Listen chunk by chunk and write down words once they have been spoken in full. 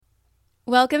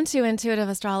Welcome to Intuitive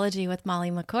Astrology with Molly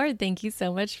McCord. Thank you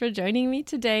so much for joining me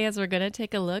today as we're going to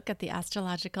take a look at the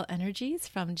astrological energies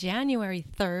from January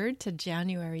 3rd to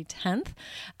January 10th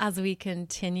as we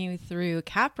continue through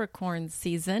Capricorn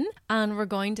season. And we're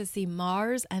going to see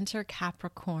Mars enter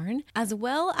Capricorn, as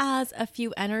well as a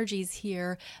few energies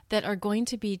here that are going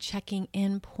to be checking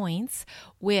in points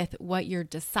with what you're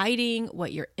deciding,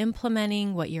 what you're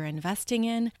implementing, what you're investing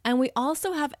in. And we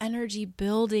also have energy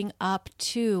building up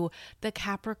to the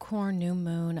Capricorn new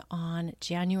moon on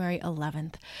January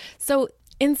 11th. So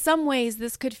in some ways,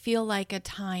 this could feel like a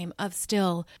time of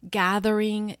still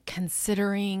gathering,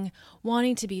 considering,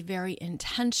 wanting to be very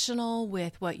intentional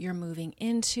with what you're moving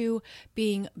into,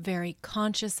 being very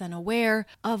conscious and aware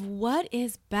of what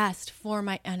is best for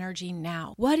my energy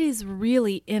now. What is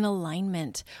really in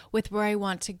alignment with where I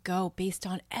want to go based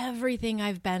on everything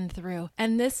I've been through.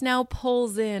 And this now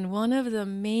pulls in one of the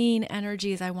main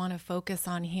energies I want to focus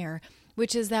on here,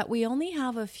 which is that we only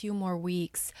have a few more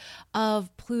weeks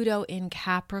of Pluto in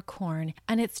Capricorn,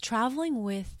 and it's traveling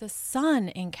with the Sun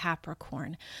in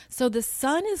Capricorn. So the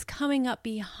Sun is coming up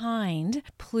behind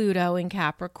Pluto in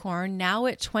Capricorn, now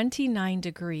at 29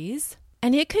 degrees.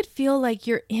 And it could feel like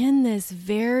you're in this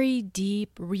very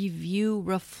deep review,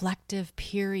 reflective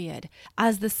period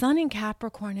as the Sun in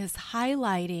Capricorn is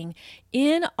highlighting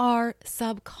in our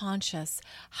subconscious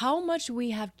how much we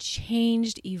have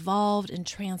changed, evolved, and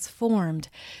transformed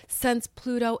since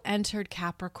Pluto entered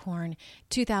Capricorn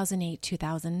 2008,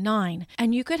 2009.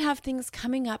 And you could have things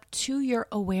coming up to your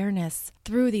awareness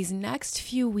through these next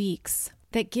few weeks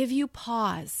that give you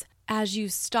pause as you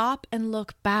stop and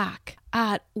look back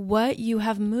at what you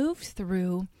have moved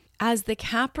through as the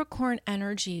Capricorn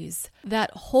energies that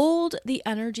hold the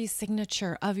energy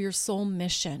signature of your soul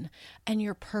mission and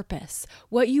your purpose,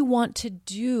 what you want to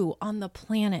do on the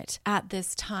planet at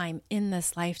this time, in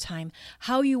this lifetime,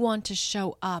 how you want to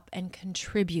show up and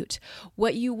contribute,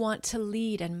 what you want to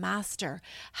lead and master,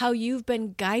 how you've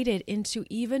been guided into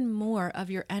even more of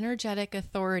your energetic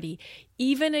authority,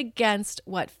 even against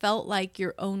what felt like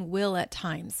your own will at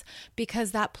times,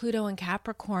 because that Pluto in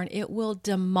Capricorn, it will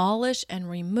demolish and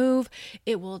remove.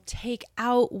 It will take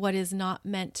out what is not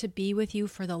meant to be with you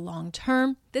for the long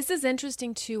term. This is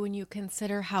interesting too when you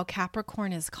consider how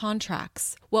Capricorn is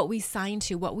contracts, what we sign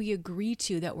to, what we agree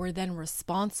to that we're then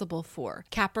responsible for.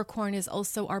 Capricorn is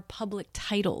also our public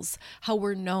titles, how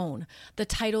we're known, the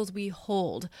titles we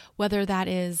hold, whether that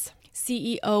is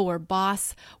CEO or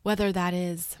boss, whether that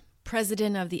is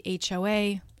president of the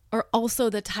HOA, or also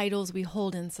the titles we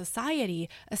hold in society,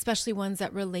 especially ones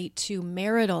that relate to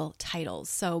marital titles.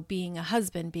 So being a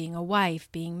husband, being a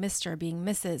wife, being Mr., being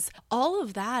Mrs. All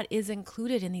of that is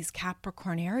included in these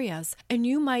Capricorn areas. And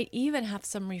you might even have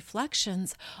some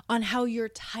reflections on how your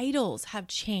titles have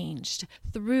changed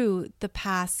through the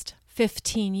past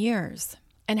 15 years.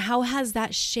 And how has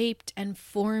that shaped and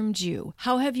formed you?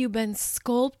 How have you been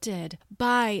sculpted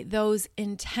by those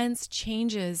intense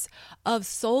changes of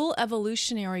soul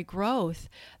evolutionary growth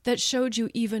that showed you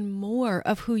even more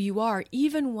of who you are,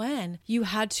 even when you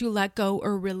had to let go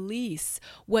or release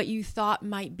what you thought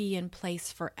might be in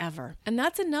place forever? And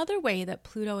that's another way that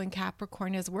Pluto in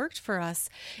Capricorn has worked for us,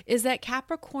 is that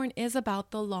Capricorn is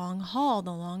about the long haul,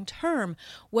 the long term,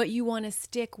 what you want to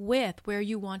stick with, where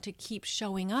you want to keep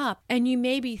showing up. And you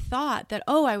maybe thought that,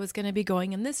 oh, I was going to be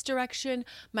going in this direction.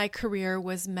 My career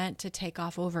was meant to take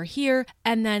off over here.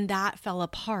 And then that fell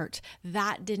apart.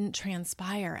 That didn't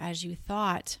transpire as you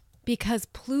thought, because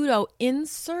Pluto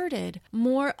inserted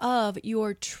more of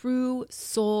your true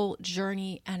soul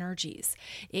journey energies.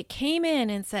 It came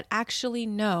in and said, actually,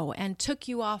 no, and took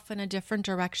you off in a different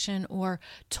direction or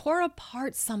tore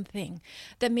apart something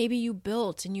that maybe you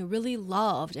built and you really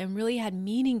loved and really had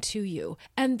meaning to you.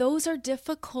 And those are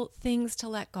difficult things to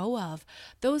let go of.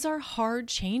 Those are hard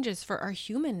changes for our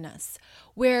humanness,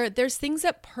 where there's things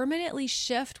that permanently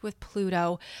shift with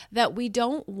Pluto that we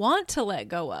don't want to let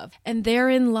go of. And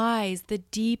therein lies the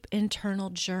deep internal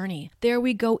journey. There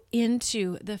we go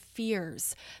into the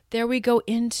fears. There we go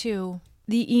into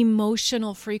the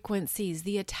emotional frequencies,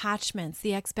 the attachments,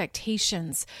 the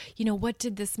expectations. What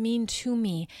did this mean to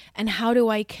me? And how do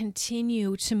I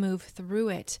continue to move through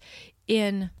it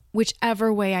in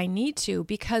whichever way I need to?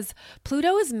 Because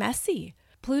Pluto is messy.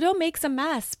 Pluto makes a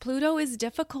mess. Pluto is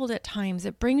difficult at times.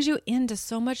 It brings you into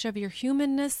so much of your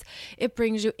humanness. It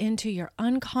brings you into your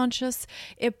unconscious.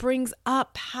 It brings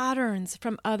up patterns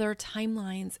from other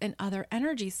timelines and other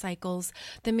energy cycles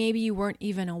that maybe you weren't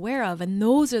even aware of. And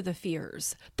those are the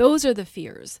fears. Those are the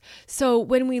fears. So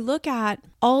when we look at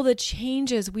all the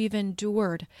changes we've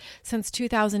endured since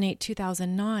 2008,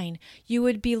 2009, you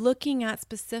would be looking at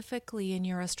specifically in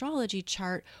your astrology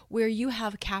chart where you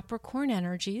have Capricorn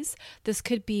energies. This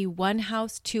could be 1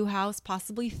 house, 2 house,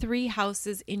 possibly 3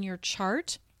 houses in your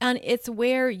chart. And it's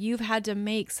where you've had to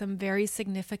make some very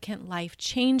significant life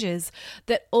changes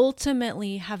that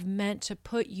ultimately have meant to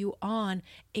put you on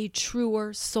a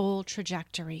truer soul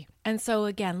trajectory. And so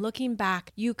again, looking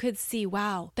back, you could see,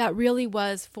 wow, that really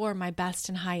was for my best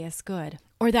and highest good.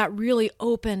 Or that really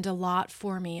opened a lot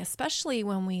for me, especially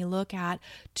when we look at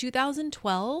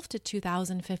 2012 to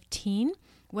 2015.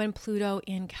 When Pluto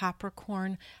in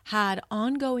Capricorn had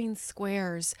ongoing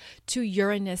squares to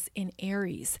Uranus in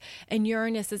Aries. And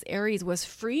Uranus as Aries was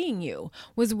freeing you,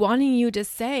 was wanting you to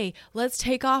say, let's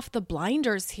take off the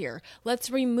blinders here.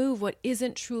 Let's remove what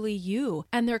isn't truly you.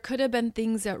 And there could have been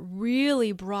things that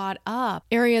really brought up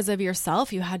areas of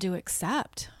yourself you had to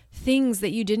accept. Things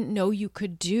that you didn't know you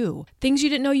could do, things you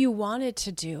didn't know you wanted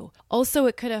to do. Also,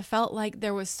 it could have felt like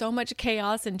there was so much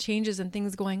chaos and changes and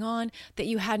things going on that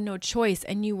you had no choice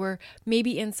and you were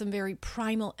maybe in some very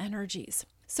primal energies.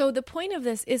 So the point of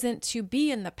this isn't to be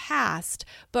in the past,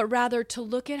 but rather to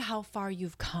look at how far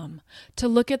you've come, to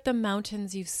look at the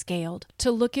mountains you've scaled,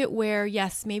 to look at where,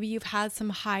 yes, maybe you've had some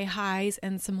high highs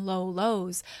and some low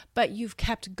lows, but you've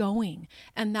kept going.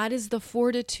 And that is the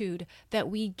fortitude that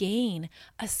we gain,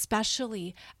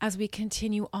 especially as we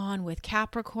continue on with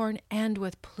Capricorn and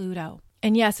with Pluto.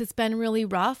 And yes, it's been really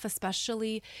rough,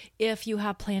 especially if you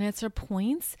have planets or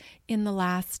points in the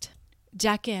last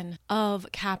decan of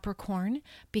Capricorn,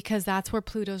 because that's where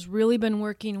Pluto's really been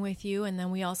working with you. And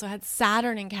then we also had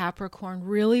Saturn in Capricorn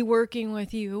really working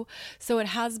with you. So it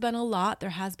has been a lot.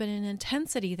 There has been an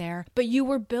intensity there, but you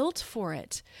were built for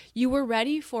it. You were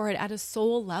ready for it at a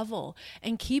soul level.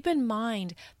 And keep in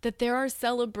mind that there are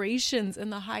celebrations in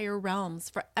the higher realms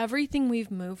for everything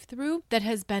we've moved through that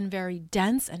has been very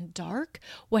dense and dark,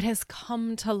 what has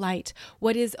come to light,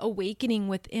 what is awakening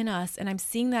within us. And I'm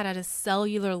seeing that at a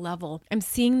cellular level. I'm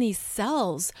seeing these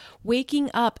cells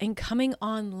waking up and coming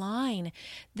online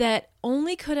that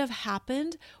only could have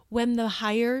happened when the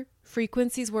higher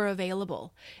frequencies were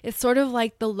available. It's sort of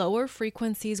like the lower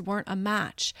frequencies weren't a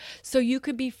match. So you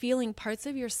could be feeling parts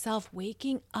of yourself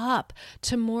waking up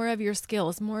to more of your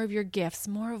skills, more of your gifts,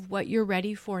 more of what you're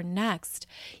ready for next.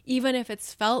 Even if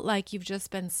it's felt like you've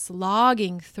just been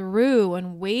slogging through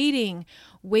and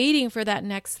waiting for that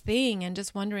next thing and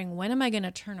just wondering, when am I going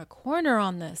to turn a corner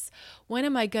on this? When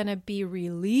am I going to be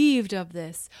relieved of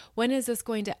this? When is this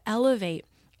going to elevate?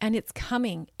 And it's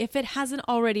coming. If it hasn't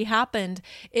already happened,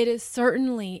 it is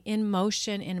certainly in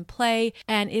motion, in play,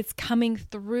 and it's coming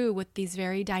through with these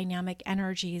very dynamic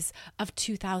energies of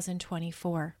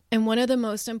 2024. And one of the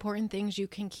most important things you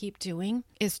can keep doing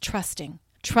is trusting.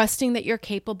 Trusting that you're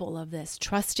capable of this,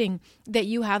 trusting that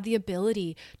you have the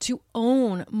ability to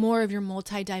own more of your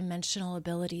multidimensional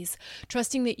abilities,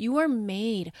 trusting that you are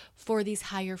made for these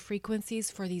higher frequencies,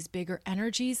 for these bigger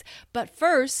energies. But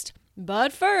first,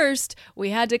 we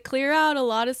had to clear out a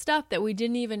lot of stuff that we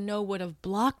didn't even know would have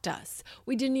blocked us.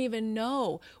 We didn't even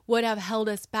know would have held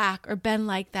us back or been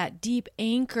like that deep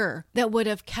anchor that would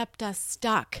have kept us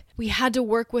stuck. We had to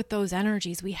work with those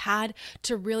energies. We had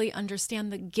to really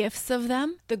understand the gifts of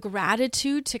them, the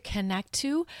gratitude to connect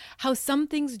to, how some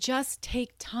things just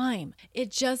take time.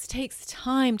 It just takes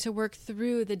time to work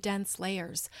through the dense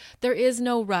layers. There is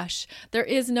no rush. There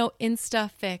is no insta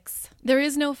fix. There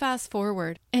is no fast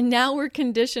forward. And now we're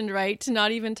conditioned, right, to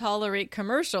not even tolerate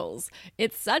commercials.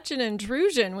 It's such an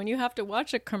intrusion when you have to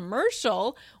watch a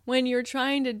commercial when you're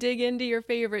trying to dig into your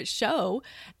favorite show.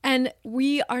 And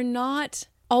we are not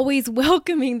always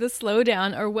welcoming the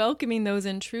slowdown or welcoming those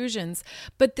intrusions.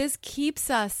 But this keeps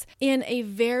us in a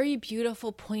very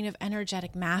beautiful point of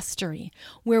energetic mastery,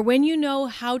 where when you know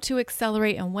how to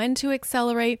accelerate and when to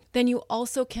accelerate, then you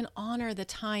also can honor the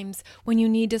times when you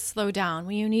need to slow down,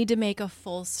 when you need to make a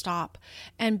full stop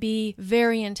and be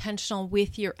very intentional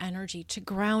with your energy to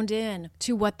ground in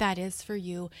to what that is for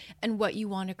you and what you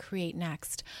want to create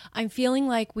next. I'm feeling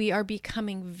like we are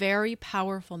becoming very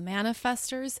powerful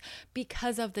manifestors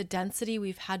because of the density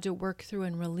we've had to work through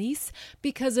and release,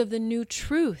 because of the new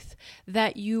truth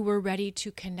that you were ready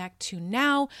to connect to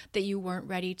now that you weren't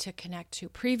ready to connect to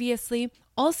previously.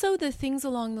 Also, the things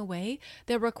along the way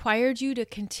that required you to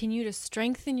continue to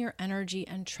strengthen your energy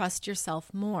and trust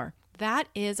yourself more. that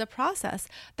is a process.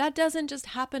 That doesn't just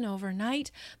happen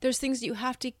overnight. There's things you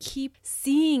have to keep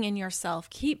seeing in yourself,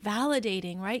 keep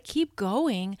validating, right? Keep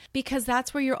going, because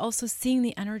that's where you're also seeing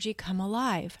the energy come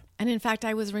alive. And in fact,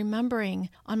 I was remembering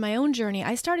on my own journey,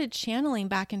 I started channeling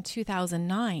back in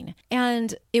 2009,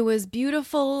 and it was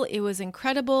beautiful. It was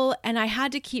incredible. And I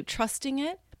had to keep trusting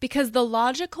it, because the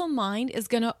logical mind is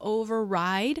going to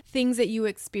override things that you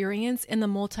experience in the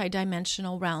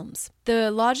multidimensional realms.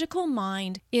 The logical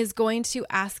mind is going to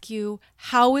ask you,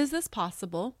 how is this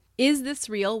possible? Is this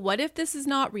real? What if this is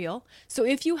not real? So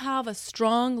if you have a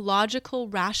strong, logical,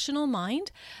 rational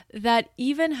mind that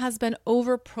even has been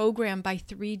over-programmed by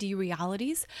 3D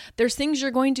realities, there's things you're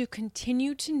going to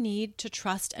continue to need to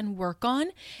trust and work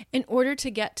on in order to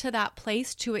get to that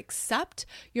place to accept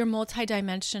your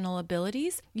multidimensional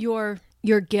abilities, your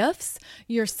gifts,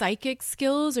 your psychic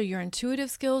skills or your intuitive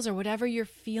skills or whatever you're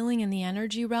feeling in the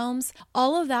energy realms.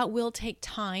 All of that will take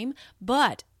time,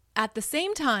 but at the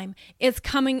same time, it's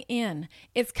coming in.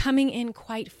 It's coming in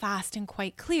quite fast and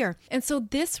quite clear. And so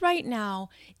this right now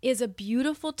is a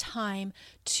beautiful time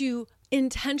to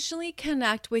intentionally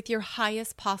connect with your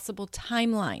highest possible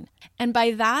timeline. And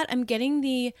by that, I'm getting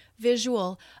the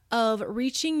visual of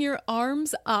reaching your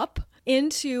arms up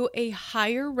into a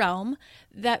higher realm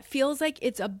that feels like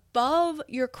it's above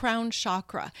your crown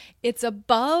chakra. It's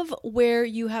above where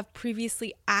you have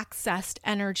previously accessed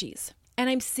energies. And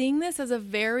I'm seeing this as a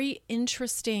very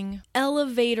interesting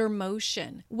elevator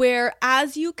motion where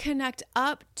as you connect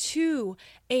up to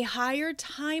a higher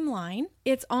timeline,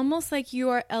 it's almost like you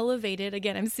are elevated.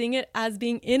 Again, I'm seeing it as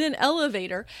being in an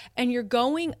elevator and you're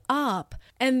going up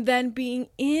and then being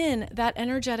in that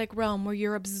energetic realm where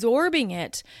you're absorbing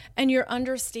it and you're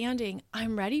understanding,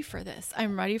 I'm ready for this.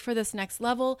 I'm ready for this next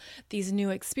level, these new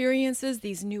experiences,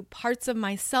 these new parts of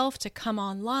myself to come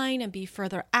online and be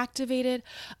further activated.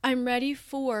 I'm ready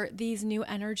for these new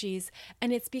energies.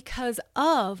 And it's because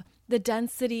of the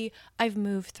density I've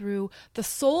moved through, the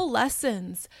soul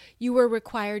lessons you were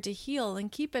required to heal.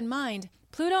 And keep in mind,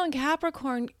 Pluto in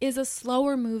Capricorn is a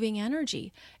slower moving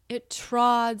energy. It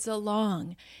trods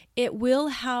along. It will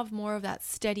have more of that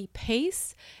steady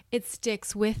pace. It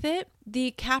sticks with it.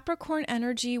 The Capricorn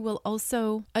energy will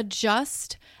also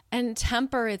adjust and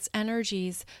temper its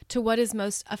energies to what is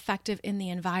most effective in the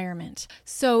environment.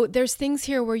 So there's things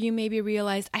here where you maybe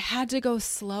realize I had to go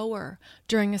slower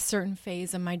during a certain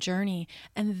phase of my journey,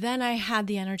 and then I had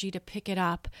the energy to pick it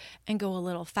up and go a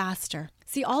little faster.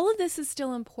 See, all of this is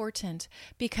still important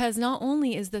because not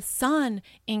only is the sun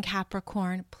in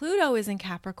Capricorn, Pluto is in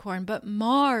Capricorn, but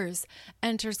Mars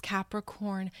enters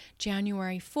Capricorn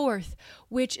January 4th,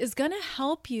 which is going to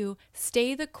help you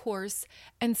stay the course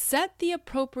and set the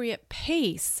appropriate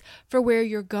pace for where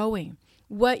you're going,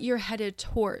 what you're headed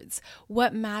towards,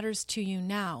 what matters to you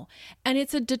now. And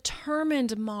it's a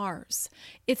determined Mars.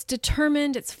 It's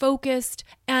determined, it's focused,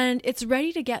 and it's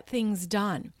ready to get things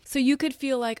done. So you could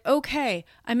feel like, okay,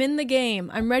 I'm in the game.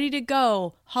 I'm ready to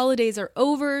go. Holidays are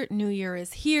over. New Year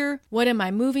is here. What am I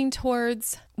moving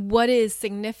towards? What is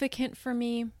significant for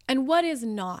me? And what is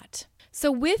not?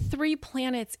 So with 3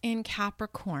 planets in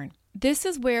Capricorn, this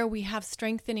is where we have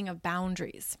strengthening of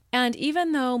boundaries. And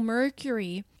even though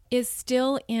Mercury is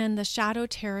still in the shadow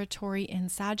territory in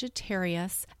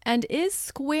Sagittarius and is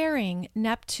squaring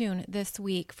Neptune this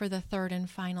week for the 3rd and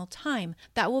final time.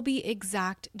 That will be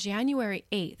exact January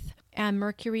 8th. And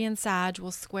Mercury and Sag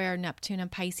will square Neptune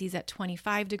and Pisces at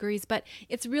 25 degrees, but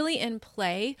it's really in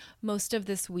play most of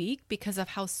this week because of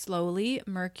how slowly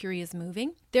Mercury is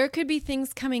moving. There could be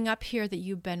things coming up here that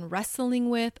you've been wrestling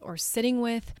with or sitting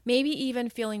with, maybe even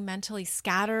feeling mentally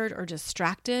scattered or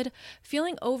distracted,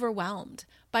 feeling overwhelmed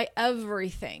by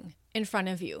everything in front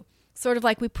of you. Sort of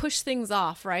like we push things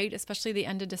off, right? Especially the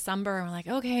end of December. And we're like,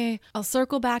 okay, I'll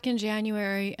circle back in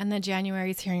January. And then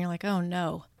January's here and you're like, oh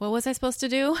no, what was I supposed to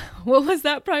do? What was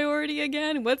that priority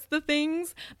again? What's the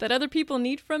things that other people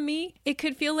need from me? It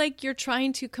could feel like you're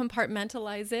trying to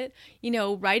compartmentalize it,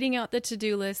 writing out the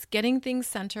to-do list, getting things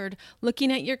centered,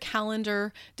 looking at your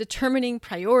calendar, determining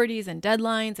priorities and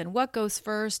deadlines and what goes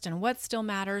first and what still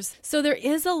matters. So there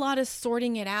is a lot of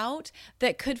sorting it out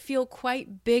that could feel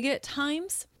quite big at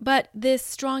times. But this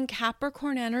strong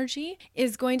Capricorn energy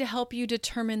is going to help you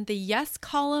determine the yes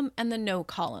column and the no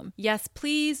column. Yes,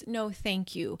 please. No,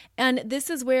 thank you. And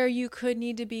this is where you could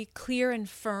need to be clear and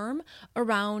firm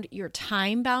around your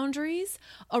time boundaries,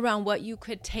 around what you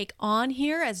could take on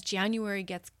here as January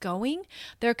gets going.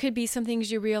 There could be some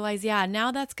things you realize,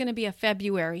 now that's going to be a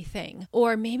February thing.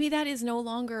 Or maybe that is no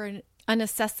longer a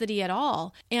necessity at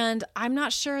all. And I'm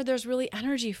not sure there's really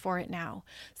energy for it now.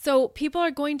 So people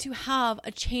are going to have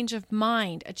a change of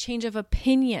mind, a change of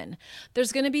opinion.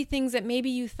 There's going to be things that maybe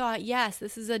you thought, yes,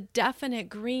 this is a definite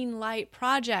green light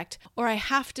project, or I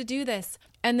have to do this.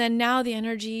 And then now the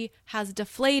energy has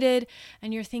deflated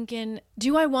and you're thinking,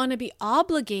 do I want to be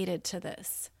obligated to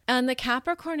this? And the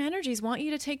Capricorn energies want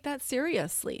you to take that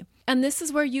seriously. And this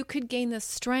is where you could gain the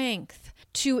strength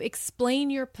to explain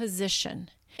your position,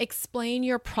 explain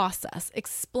your process,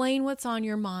 explain what's on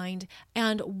your mind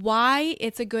and why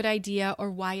it's a good idea or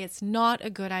why it's not a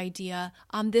good idea.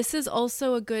 This is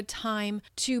also a good time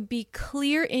to be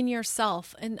clear in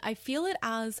yourself. And I feel it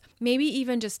as maybe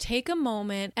even just take a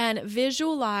moment and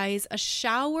visualize a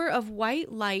shower of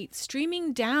white light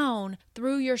streaming down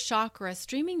through your chakras,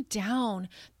 streaming down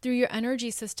through your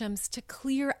energy systems to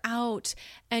clear out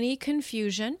any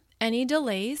confusion, any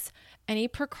delays, any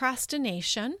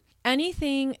procrastination,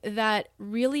 anything that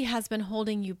really has been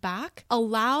holding you back.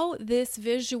 Allow this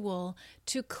visual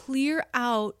to clear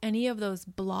out any of those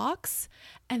blocks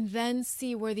and then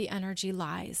see where the energy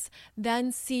lies.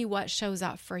 Then see what shows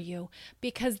up for you,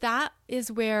 because that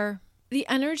is where the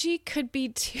energy could be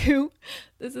too.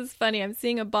 This is funny. I'm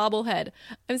seeing a bobblehead.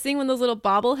 I'm seeing one of those little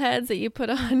bobbleheads that you put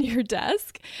on your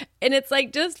desk, and it's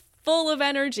like just full of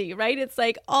energy, right? It's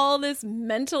like all this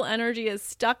mental energy is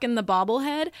stuck in the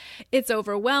bobblehead. It's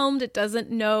overwhelmed. It doesn't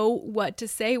know what to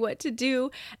say, what to do,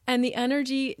 and the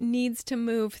energy needs to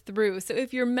move through. So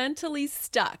if you're mentally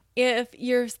stuck, if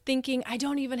you're thinking, I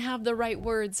don't even have the right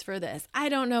words for this, I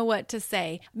don't know what to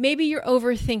say, maybe you're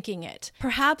overthinking it.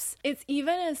 Perhaps it's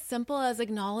even as simple as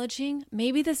acknowledging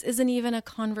maybe this isn't even a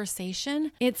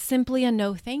conversation. It's simply a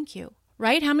no thank you.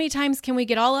 Right? How many times can we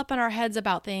get all up in our heads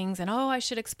about things and, oh, I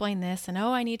should explain this and,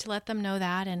 oh, I need to let them know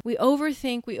that. And we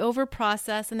overthink, we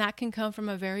overprocess, and that can come from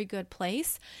a very good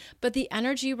place. But the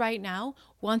energy right now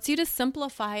wants you to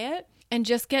simplify it and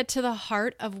just get to the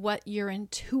heart of what you're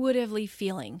intuitively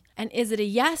feeling. And is it a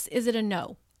yes? Is it a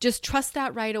no? Just trust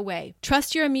that right away.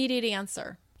 Trust your immediate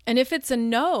answer. And if it's a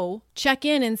no, check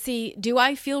in and see, do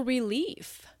I feel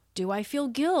relief? Do I feel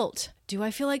guilt? Do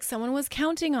I feel like someone was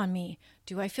counting on me?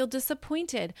 Do I feel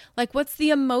disappointed? Like, what's the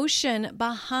emotion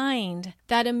behind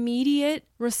that immediate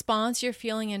response you're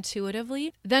feeling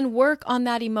intuitively? Then work on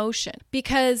that emotion,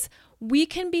 because we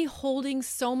can be holding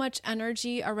so much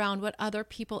energy around what other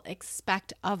people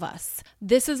expect of us.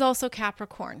 This is also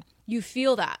Capricorn. You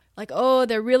feel that. Like, oh,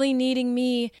 they're really needing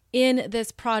me in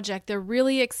this project. They're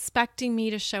really expecting me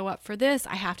to show up for this.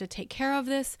 I have to take care of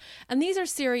this. And these are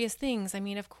serious things. I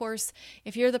mean, of course,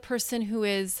 if you're the person who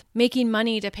is making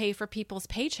money to pay for people's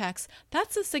paychecks,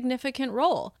 that's a significant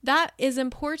role. That is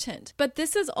important. But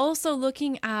this is also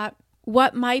looking at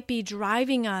what might be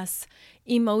driving us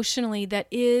emotionally that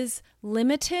is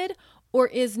limited or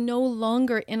is no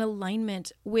longer in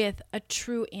alignment with a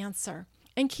true answer.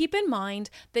 And keep in mind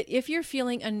that if you're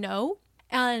feeling a no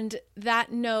and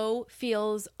that no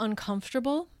feels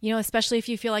uncomfortable, especially if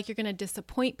you feel like you're going to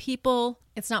disappoint people,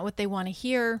 it's not what they want to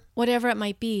hear, whatever it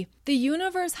might be, the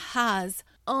universe has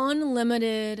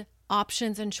unlimited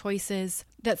options and choices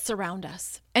that surround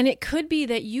us. And it could be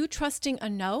that you trusting a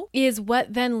no is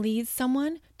what then leads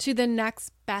someone to the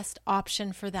next best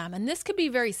option for them. And this could be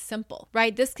very simple,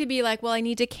 right? This could be like, well, I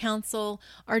need to cancel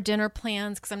our dinner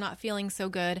plans because I'm not feeling so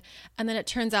good. And then it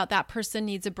turns out that person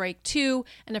needs a break too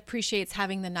and appreciates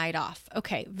having the night off.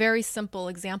 Okay, very simple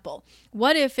example.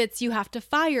 What if it's you have to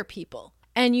fire people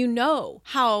and you know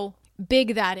how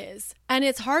big that is? And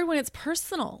it's hard when it's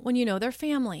personal, when you know their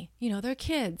family, their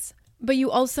kids. But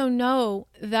you also know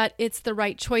that it's the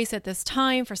right choice at this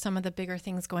time for some of the bigger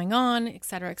things going on, et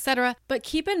cetera, et cetera. But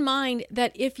keep in mind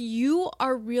that if you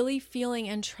are really feeling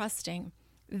and trusting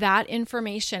that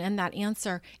information and that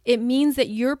answer, it means that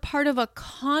you're part of a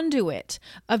conduit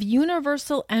of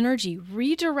universal energy,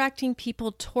 redirecting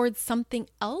people towards something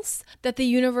else that the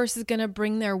universe is going to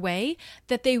bring their way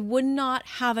that they would not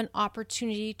have an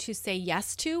opportunity to say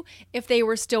yes to if they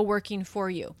were still working for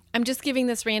you. I'm just giving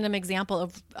this random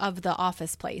example of the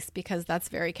office place because that's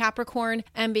very Capricorn,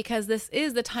 and because this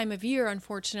is the time of year,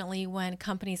 unfortunately, when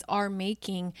companies are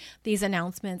making these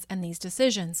announcements and these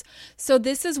decisions. So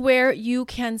this is where you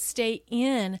can stay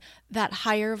in that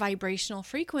higher vibrational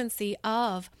frequency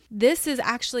of this is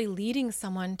actually leading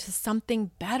someone to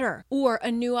something better or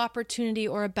a new opportunity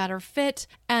or a better fit.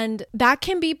 And that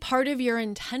can be part of your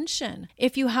intention.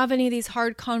 If you have any of these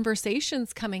hard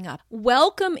conversations coming up,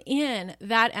 welcome in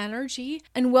that energy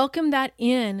and welcome that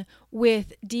in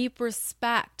with deep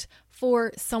respect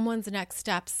for someone's next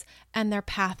steps and their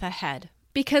path ahead.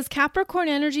 Because Capricorn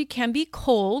energy can be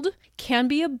cold, can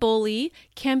be a bully,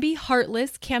 can be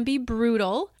heartless, can be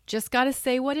brutal. just got to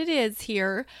say what it is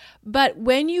here. But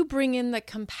when you bring in the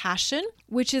compassion,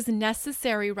 which is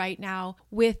necessary right now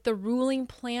with the ruling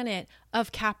planet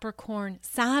of Capricorn,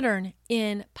 Saturn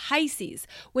in Pisces,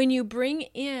 when you bring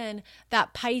in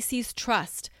that Pisces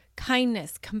trust,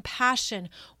 kindness, compassion,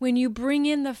 when you bring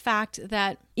in the fact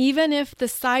that even if the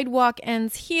sidewalk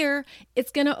ends here,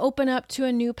 it's going to open up to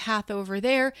a new path over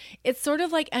there. It's sort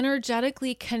of like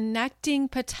energetically connecting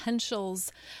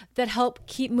potentials that help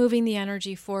keep moving the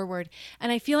energy forward.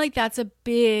 And I feel like that's a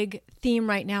big theme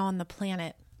right now on the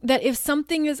planet. That if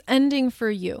something is ending for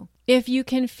you, if you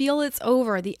can feel it's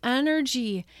over, the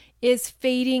energy is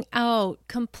fading out,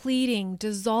 completing,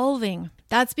 dissolving,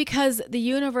 that's because the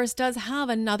universe does have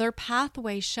another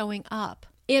pathway showing up.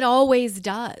 It always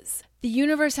does. The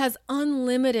universe has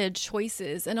unlimited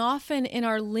choices, and often in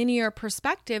our linear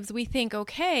perspectives, we think,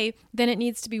 okay, then it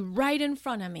needs to be right in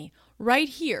front of me, right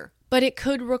here. But it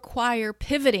could require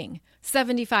pivoting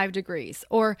 75 degrees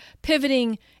or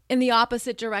pivoting in the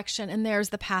opposite direction, and there's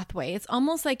the pathway. It's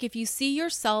almost like if you see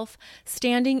yourself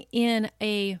standing in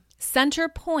a center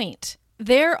point,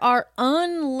 there are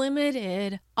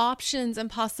unlimited options and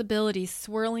possibilities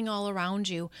swirling all around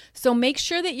you. So make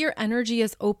sure that your energy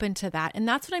is open to that. And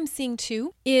that's what I'm seeing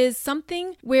too, is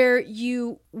something where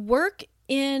you work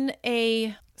in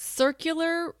a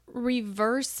circular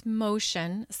reverse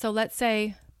motion. So let's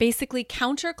say basically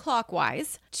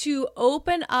counterclockwise to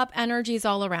open up energies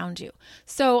all around you.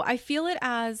 So I feel it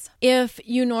as if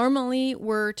you normally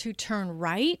were to turn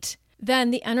right,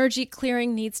 then the energy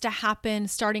clearing needs to happen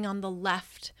starting on the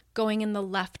left, going in the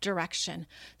left direction.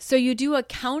 So you do a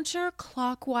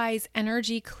counterclockwise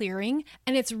energy clearing.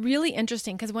 And it's really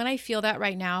interesting because when I feel that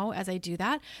right now, as I do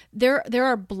that, there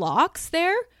are blocks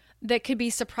there that could be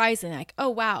surprising. Like, oh,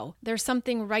 wow, there's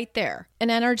something right there,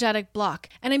 an energetic block.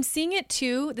 And I'm seeing it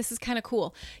too. This is kind of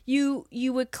cool. You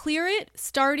would clear it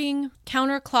starting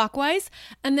counterclockwise.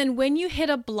 And then when you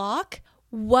hit a block,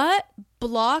 what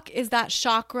block is that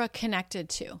chakra connected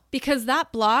to? Because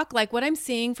that block, like what I'm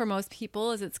seeing for most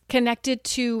people, is it's connected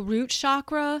to root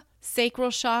chakra,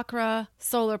 sacral chakra,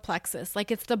 solar plexus.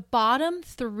 Like it's the bottom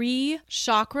 3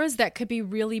 chakras that could be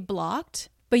really blocked,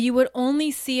 but you would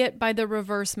only see it by the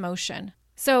reverse motion.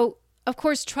 So, of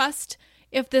course, trust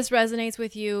if this resonates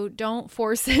with you. Don't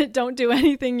force it. Don't do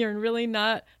anything you're really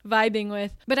not vibing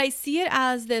with. But I see it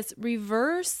as this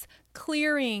reverse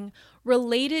clearing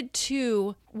related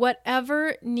to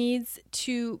whatever needs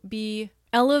to be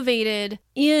elevated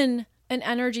in an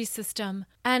energy system.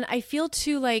 And I feel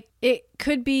too like it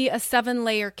could be a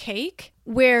 7-layer cake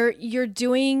where you're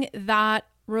doing that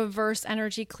reverse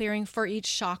energy clearing for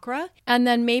each chakra. And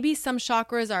then maybe some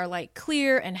chakras are like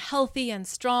clear and healthy and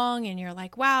strong. And you're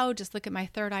like, wow, just look at my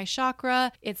third eye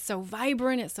chakra. It's so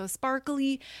vibrant. It's so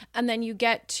sparkly. And then you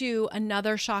get to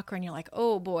another chakra and you're like,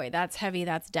 oh boy, that's heavy.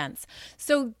 That's dense.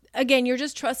 So again, you're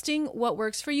just trusting what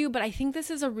works for you. But I think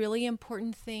this is a really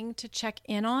important thing to check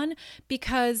in on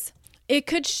because it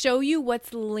could show you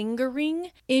what's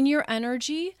lingering in your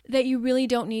energy that you really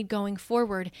don't need going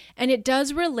forward. And it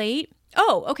does relate.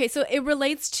 Oh, okay. So it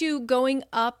relates to going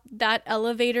up that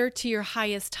elevator to your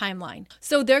highest timeline.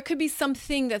 So there could be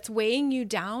something that's weighing you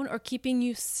down or keeping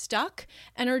you stuck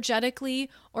energetically,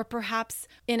 or perhaps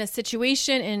in a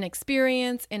situation, in an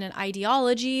experience, in an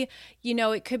ideology. You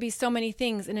know, it could be so many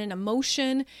things, in an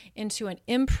emotion, into an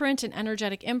imprint, an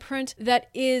energetic imprint that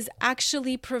is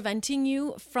actually preventing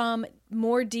you from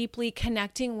more deeply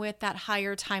connecting with that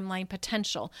higher timeline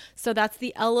potential. So that's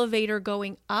the elevator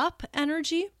going up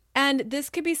energy. And this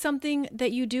could be something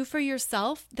that you do for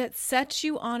yourself that sets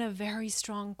you on a very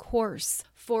strong course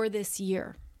for this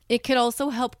year. It could also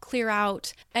help clear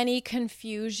out any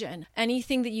confusion,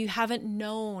 anything that you haven't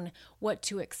known what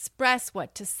to express,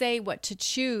 what to say, what to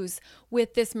choose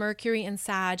with this Mercury and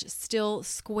Sag still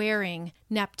squaring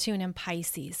Neptune and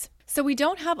Pisces. So we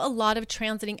don't have a lot of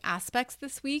transiting aspects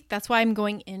this week. That's why I'm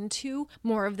going into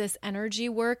more of this energy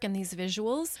work and these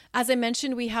visuals. As I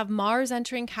mentioned, we have Mars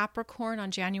entering Capricorn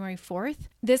on January 4th.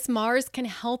 This Mars can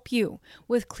help you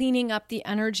with cleaning up the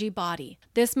energy body.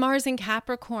 This Mars in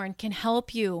Capricorn can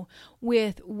help you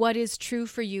with what is true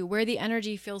for you, where the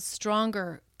energy feels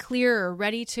stronger, clearer,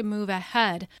 ready to move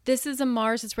ahead. This is a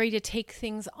Mars that's ready to take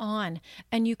things on,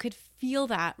 and you could feel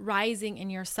that rising in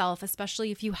yourself,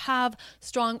 especially if you have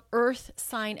strong earth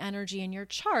sign energy in your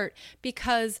chart,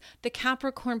 because the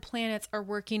Capricorn planets are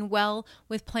working well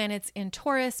with planets in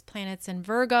Taurus, planets in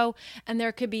Virgo, and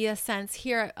there could be a sense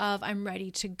here of I'm ready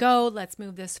to go, let's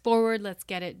move this forward, let's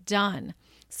get it done.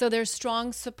 So there's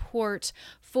strong support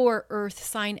for earth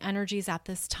sign energies at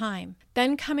this time.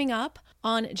 Then coming up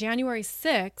on January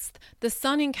 6th, the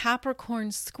sun in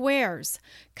Capricorn squares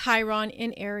Chiron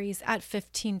in Aries at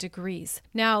 15 degrees.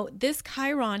 Now, this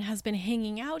Chiron has been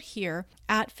hanging out here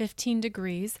at 15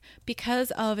 degrees because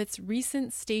of its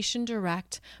recent station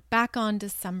direct back on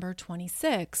December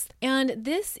 26th. And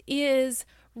this is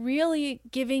really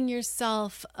giving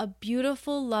yourself a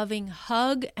beautiful, loving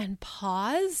hug and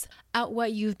pause at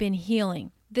what you've been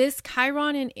healing. This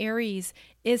Chiron in Aries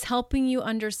is helping you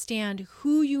understand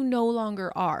who you no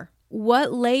longer are,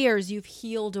 what layers you've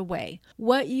healed away,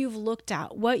 what you've looked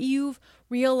at, what you've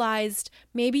realized.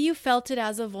 Maybe you felt it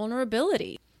as a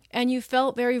vulnerability and you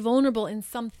felt very vulnerable in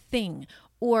something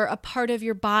or a part of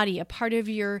your body, a part of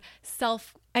your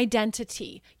self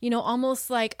identity, almost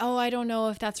like, oh, I don't know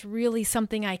if that's really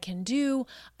something I can do.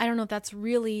 I don't know if that's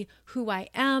really who I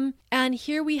am. And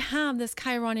here we have this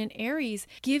Chiron in Aries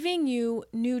giving you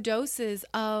new doses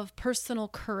of personal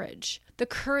courage, the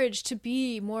courage to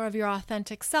be more of your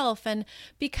authentic self. And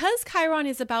because Chiron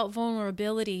is about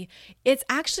vulnerability, it's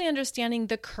actually understanding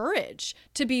the courage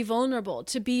to be vulnerable,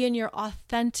 to be in your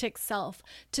authentic self,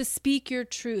 to speak your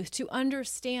truth, to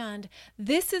understand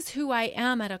this is who I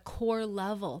am at a core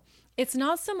level. It's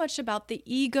not so much about the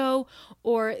ego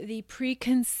or the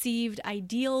preconceived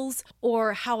ideals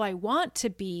or how I want to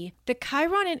be. The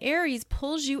Chiron in Aries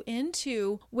pulls you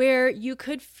into where you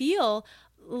could feel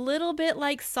a little bit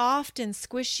like soft and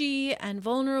squishy and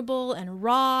vulnerable and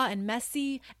raw and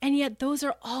messy. And yet those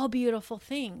are all beautiful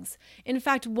things. In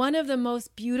fact, one of the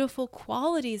most beautiful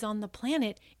qualities on the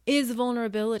planet is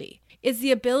vulnerability. It's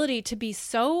the ability to be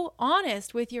so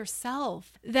honest with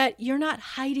yourself that you're not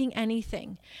hiding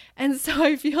anything. And so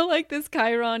I feel like this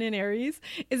Chiron in Aries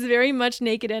is very much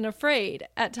naked and afraid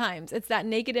at times. It's that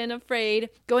naked and afraid,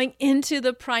 going into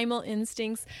the primal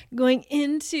instincts, going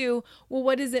into, well,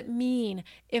 what does it mean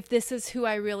if this is who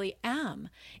I really am?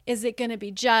 Is it going to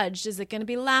be judged? Is it going to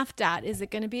be laughed at? Is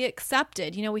it going to be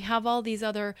accepted? We have all these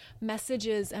other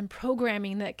messages and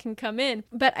programming that can come in.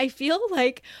 But I feel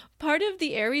like part of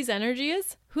the Aries energy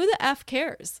is, who the F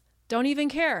cares? Don't even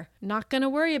care. Not going to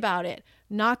worry about it.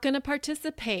 Not going to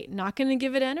participate. Not going to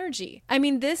give it energy. I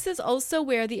mean, this is also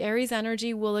where the Aries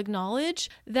energy will acknowledge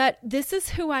that this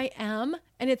is who I am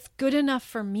and it's good enough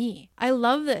for me. I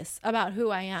love this about who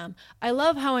I am. I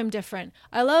love how I'm different.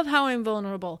 I love how I'm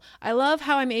vulnerable. I love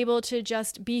how I'm able to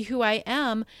just be who I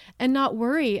am and not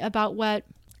worry about what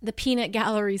the peanut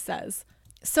gallery says.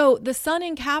 So the sun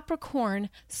in Capricorn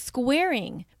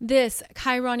squaring this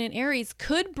Chiron in Aries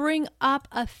could bring up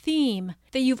a theme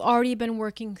that you've already been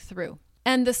working through.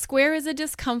 And the square is a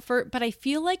discomfort, but I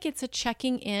feel like it's a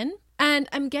checking in. And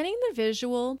I'm getting the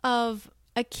visual of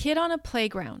a kid on a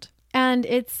playground. And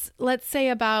it's, let's say,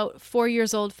 about 4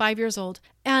 years old, 5 years old,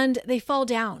 and they fall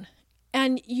down.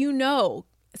 And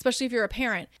especially if you're a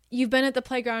parent, you've been at the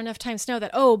playground enough times to know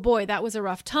that, oh boy, that was a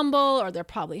rough tumble, or they're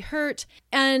probably hurt.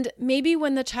 And maybe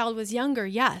when the child was younger,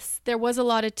 yes, there was a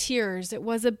lot of tears. It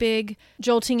was a big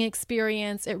jolting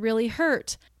experience. It really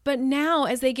hurt. But now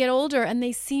as they get older and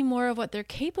they see more of what they're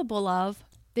capable of,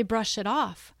 they brush it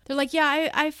off. They're like, yeah,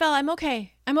 I fell. I'm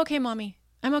okay. I'm okay, mommy.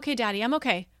 I'm okay, daddy. I'm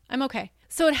okay. I'm okay.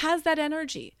 So it has that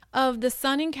energy of the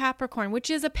sun in Capricorn, which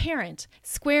is a parent,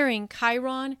 squaring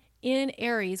Chiron in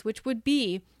Aries, which would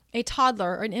be a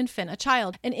toddler or an infant, a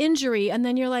child, an injury. And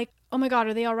then you're like, oh my God,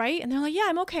 are they all right? And they're like, yeah,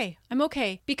 I'm okay. I'm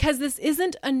okay. Because this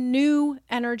isn't a new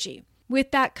energy.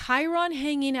 With that Chiron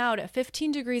hanging out at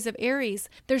 15 degrees of Aries,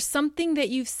 there's something that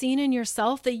you've seen in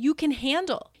yourself that you can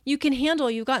handle.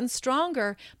 You've gotten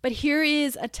stronger, but here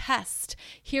is a test.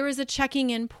 Here is a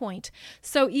checking in point.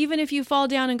 So even if you fall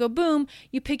down and go boom,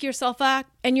 you pick yourself up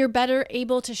and you're better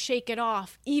able to shake it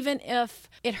off. Even if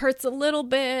it hurts a little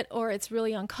bit or it's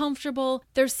really uncomfortable,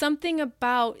 there's something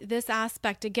about this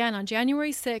aspect, again, on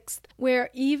January 6th,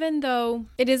 where even though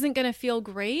it isn't going to feel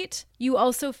great, you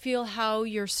also feel how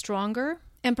you're stronger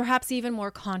and perhaps even more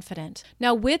confident.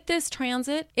 Now, with this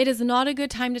transit, it is not a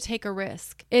good time to take a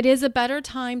risk. It is a better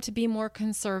time to be more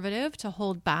conservative, to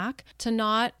hold back, to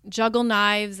not juggle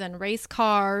knives and race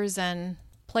cars and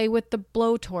play with the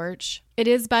blowtorch. It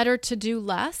is better to do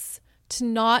less, to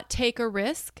not take a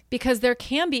risk, because there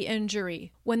can be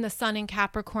injury when the sun in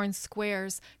Capricorn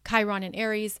squares Chiron in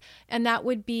Aries, and that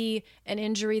would be an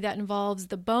injury that involves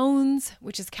the bones,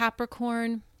 which is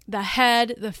Capricorn, the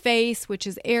head, the face, which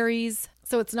is Aries.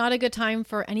 So it's not a good time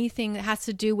for anything that has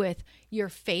to do with your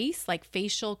face, like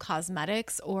facial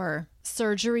cosmetics or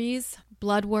surgeries,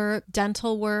 blood work,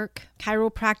 dental work,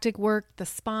 chiropractic work, the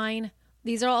spine.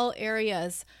 These are all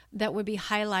areas that would be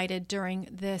highlighted during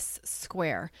this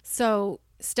square. So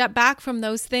step back from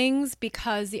those things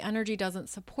because the energy doesn't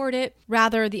support it.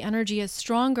 Rather, the energy is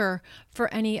stronger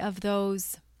for any of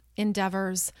those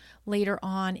endeavors later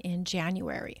on in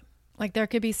January. Like there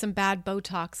could be some bad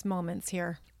Botox moments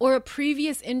here, or a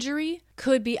previous injury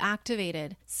could be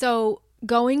activated. So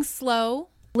going slow,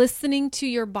 listening to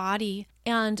your body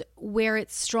and where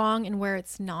it's strong and where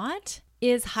it's not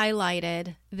is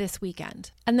highlighted this weekend.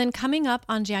 And then coming up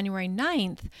on January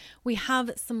 9th, we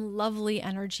have some lovely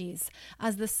energies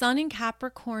as the Sun in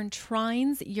Capricorn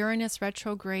trines Uranus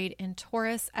retrograde in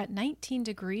Taurus at 19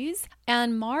 degrees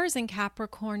and Mars in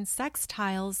Capricorn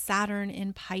sextiles Saturn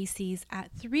in Pisces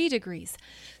at 3 degrees.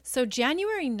 So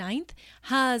January 9th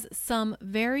has some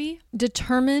very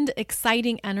determined,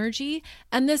 exciting energy,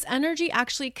 and this energy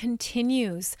actually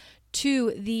continues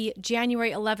to the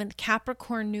January 11th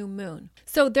Capricorn new moon.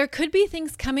 So there could be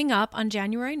things coming up on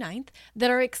January 9th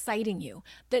that are exciting you,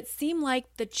 that seem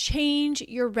like the change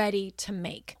you're ready to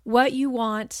make, what you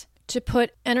want to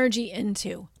put energy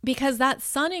into, because that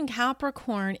Sun in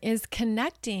Capricorn is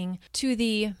connecting to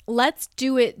the let's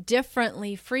do it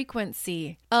differently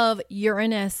frequency of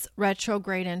Uranus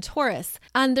retrograde in Taurus.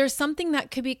 And there's something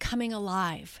that could be coming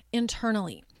alive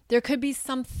internally. There could be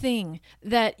something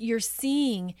that you're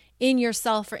seeing in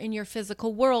yourself or in your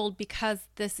physical world, because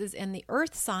this is in the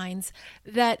earth signs,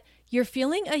 that you're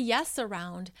feeling a yes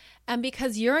around. And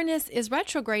because Uranus is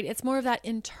retrograde, it's more of that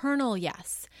internal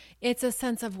yes. It's a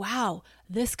sense of, wow,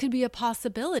 this could be a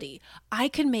possibility. I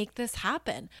can make this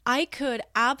happen. I could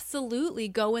absolutely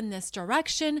go in this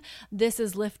direction. This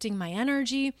is lifting my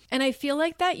energy. And I feel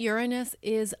like that Uranus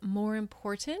is more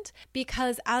important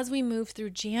because as we move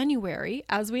through January,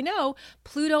 as we know,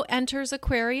 Pluto enters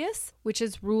Aquarius, which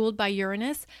is ruled by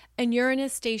Uranus, and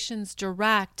Uranus stations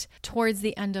direct towards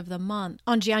the end of the month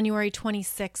on January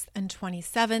 26th and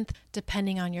 27th,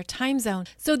 depending on your time zone.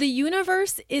 So the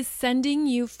universe is sending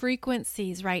you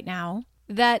frequencies right now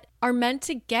that are meant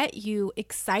to get you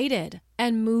excited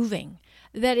and moving,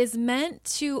 that is meant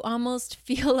to almost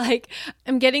feel like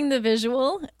I'm getting the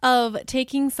visual of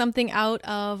taking something out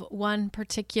of one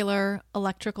particular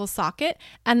electrical socket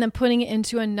and then putting it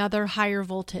into another higher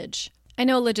voltage. I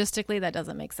know logistically that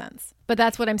doesn't make sense, but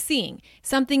that's what I'm seeing.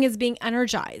 Something is being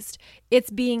energized.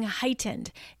 It's being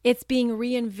heightened. It's being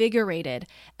reinvigorated.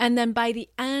 And then by the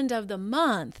end of the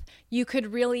month, you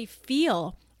could really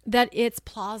feel that it's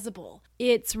plausible.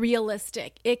 It's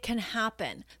realistic. It can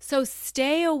happen. So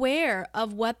stay aware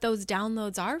of what those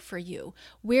downloads are for you,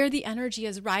 where the energy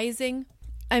is rising.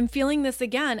 I'm feeling this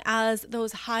again as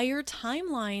those higher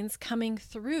timelines coming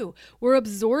through. We're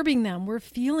absorbing them, we're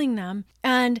feeling them,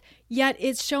 and yet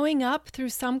it's showing up through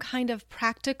some kind of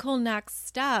practical next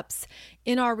steps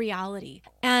in our reality.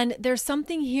 And there's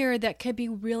something here that could be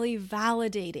really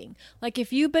validating. Like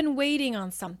if you've been waiting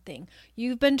on something,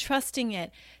 you've been trusting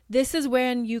it, this is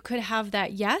when you could have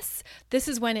that yes. This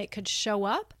is when it could show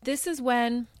up. This is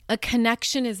when a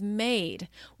connection is made,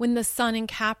 when the Sun in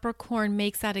Capricorn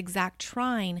makes that exact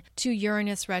trine to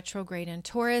Uranus retrograde in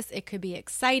Taurus. It could be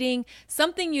exciting,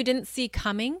 something you didn't see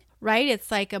coming, right?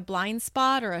 It's like a blind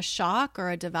spot or a shock or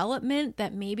a development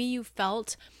that maybe you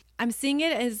felt. I'm seeing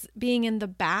it as being in the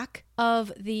back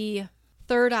of the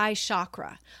third eye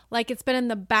chakra, like it's been in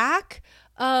the back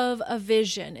of a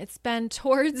vision. It's been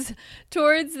towards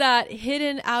that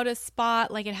hidden out of spot,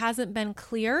 like it hasn't been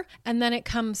clear, and then it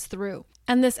comes through.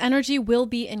 And this energy will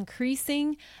be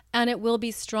increasing and it will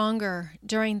be stronger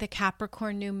during the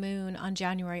Capricorn new moon on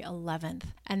January 11th.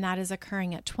 And that is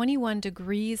occurring at 21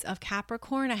 degrees of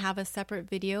Capricorn. I have a separate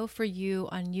video for you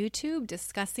on YouTube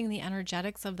discussing the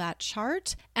energetics of that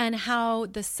chart and how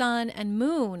the Sun and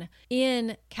Moon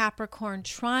in Capricorn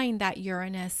trine that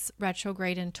Uranus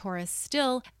retrograde in Taurus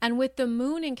still. And with the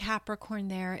Moon in Capricorn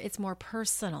there, it's more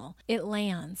personal. It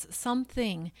lands.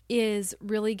 Something is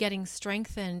really getting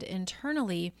strengthened internally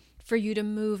for you to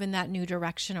move in that new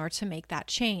direction or to make that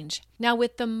change. Now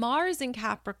with the Mars in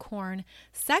Capricorn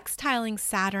sextiling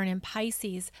Saturn in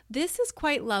Pisces, this is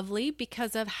quite lovely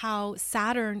because of how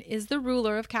Saturn is the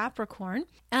ruler of Capricorn,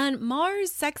 and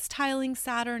Mars sextiling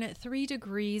Saturn at 3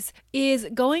 degrees is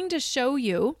going to show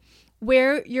you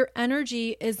where your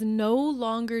energy is no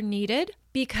longer needed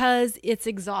because it's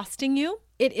exhausting you.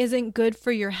 It isn't good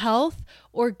for your health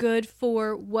or good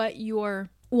for what you're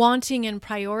wanting and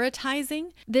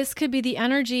prioritizing. This could be the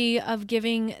energy of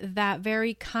giving that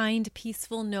very kind,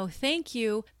 peaceful no thank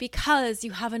you because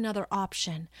you have another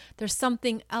option. There's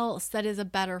something else that is a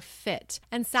better fit.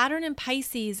 And Saturn in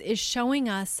Pisces is showing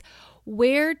us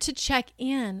where to check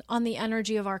in on the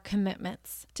energy of our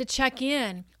commitments, to check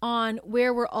in on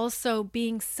where we're also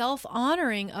being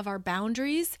self-honoring of our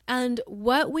boundaries and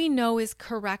what we know is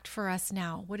correct for us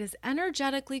now, what is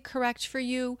energetically correct for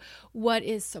you, what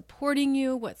is supporting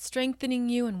you, what's strengthening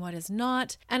you, and what is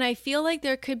not. And I feel like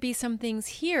there could be some things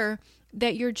here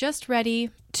that you're just ready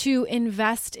to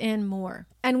invest in more.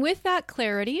 And with that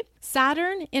clarity,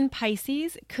 Saturn in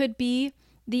Pisces could be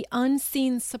the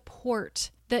unseen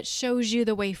support that shows you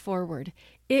the way forward.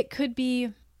 It could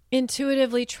be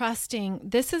intuitively trusting,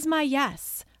 this is my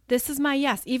yes. This is my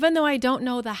yes. Even though I don't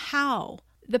know the how,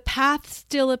 the path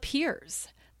still appears.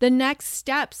 The next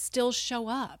steps still show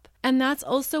up. And that's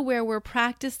also where we're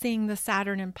practicing the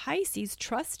Saturn in Pisces,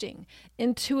 trusting,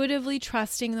 intuitively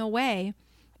trusting the way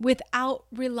without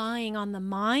relying on the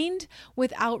mind,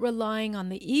 without relying on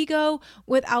the ego,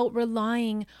 without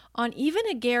relying on even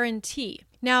a guarantee.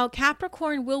 Now,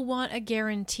 Capricorn will want a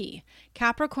guarantee.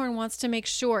 Capricorn wants to make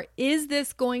sure, is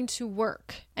this going to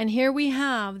work? And here we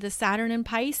have the Saturn in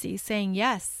Pisces saying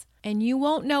yes. And you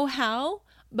won't know how,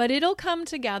 but it'll come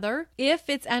together if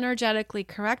it's energetically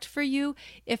correct for you,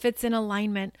 if it's in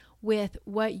alignment with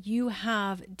what you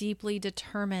have deeply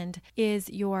determined is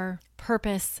your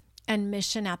purpose and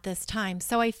mission at this time.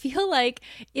 So I feel like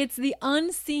it's the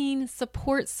unseen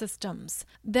support systems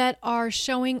that are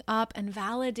showing up and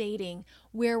validating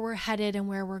where we're headed and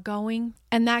where we're going.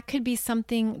 And that could be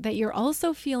something that you're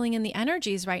also feeling in the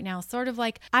energies right now, sort of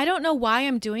like, I don't know why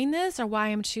I'm doing this or why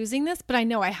I'm choosing this, but I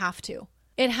know I have to.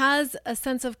 It has a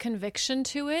sense of conviction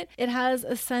to it. It has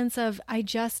a sense of, I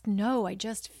just know, I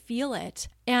just feel it.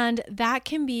 And that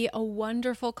can be a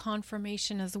wonderful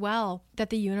confirmation as well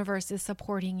that the universe is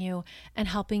supporting you and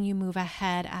helping you move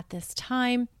ahead at this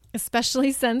time,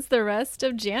 especially since the rest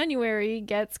of January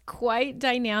gets quite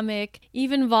dynamic,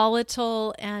 even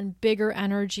volatile and bigger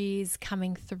energies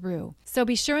coming through. So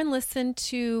be sure and listen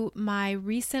to my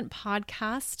recent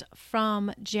podcast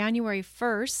from January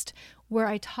 1st, where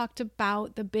I talked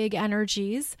about the big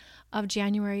energies of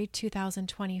January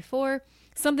 2024.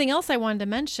 Something else I wanted to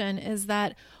mention is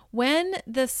that when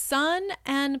the Sun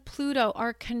and Pluto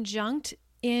are conjunct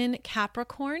in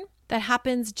Capricorn, that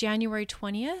happens January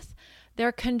 20th,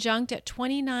 they're conjunct at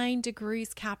 29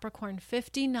 degrees Capricorn,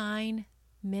 59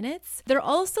 minutes. They're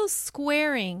also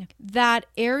squaring that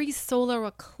Aries solar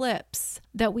eclipse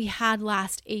that we had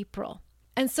last April.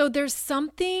 And so there's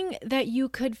something that you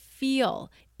could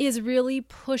feel is really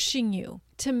pushing you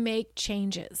to make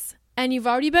changes. And you've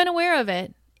already been aware of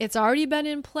it. It's already been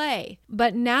in play,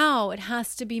 but now it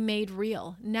has to be made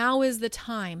real. Now is the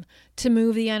time to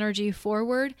move the energy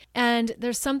forward. And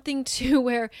there's something too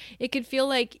where it could feel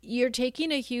like you're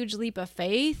taking a huge leap of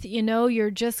faith. You know,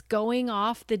 you're just going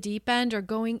off the deep end or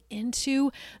going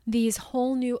into these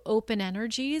whole new open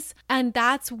energies. And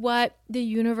that's what the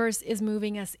universe is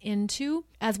moving us into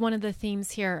as one of the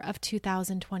themes here of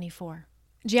 2024.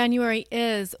 January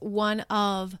is one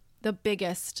of the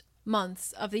biggest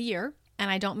months of the year. And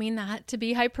I don't mean that to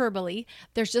be hyperbole.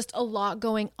 There's just a lot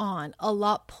going on, a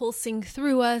lot pulsing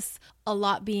through us, a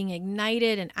lot being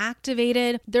ignited and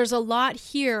activated. There's a lot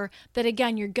here that,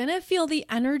 again, you're going to feel the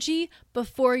energy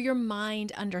before your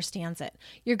mind understands it.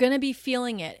 You're going to be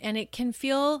feeling it, and it can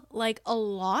feel like a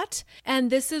lot. And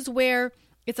this is where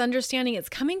it's understanding it's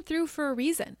coming through for a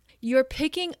reason. You're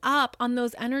picking up on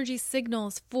those energy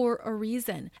signals for a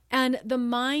reason. And the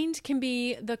mind can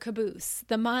be the caboose.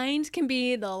 The mind can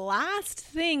be the last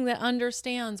thing that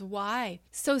understands why.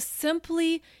 So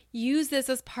simply use this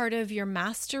as part of your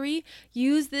mastery.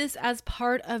 Use this as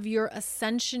part of your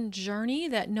ascension journey,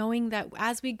 that knowing that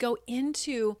as we go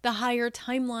into the higher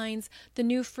timelines, the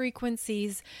new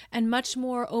frequencies, and much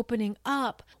more opening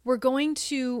up, we're going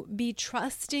to be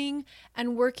trusting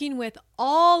and working with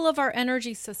all of our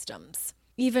energy systems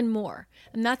even more.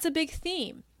 And that's a big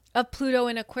theme of Pluto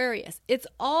in Aquarius. It's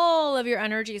all of your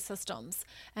energy systems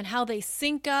and how they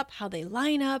sync up, how they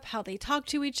line up, how they talk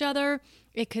to each other.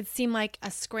 It could seem like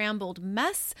a scrambled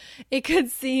mess. It could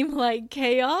seem like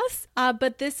chaos.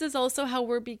 But this is also how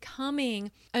we're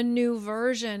becoming a new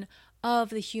version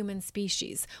of the human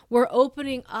species. We're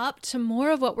opening up to more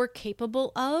of what we're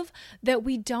capable of, that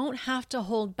we don't have to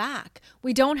hold back.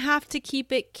 We don't have to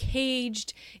keep it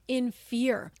caged in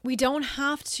fear. We don't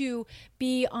have to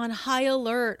be on high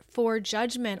alert for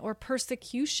judgment or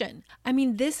persecution. I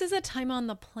mean, this is a time on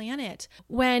the planet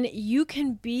when you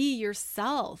can be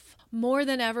yourself more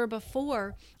than ever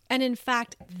before. And in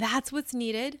fact, that's what's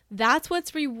needed, that's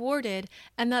what's rewarded,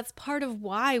 and that's part of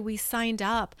why we signed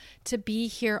up to be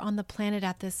here on the planet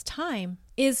at this time,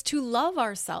 is to love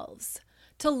ourselves,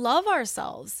 to love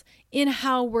ourselves in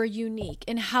how we're unique,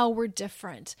 in how we're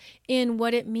different, in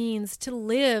what it means to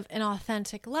live an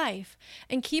authentic life.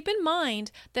 And keep in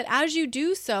mind that as you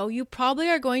do so, you probably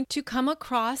are going to come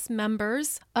across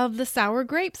members of the Sour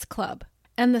Grapes Club.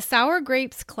 And the Sour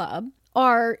Grapes Club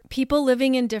are people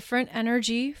living in different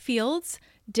energy fields,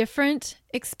 different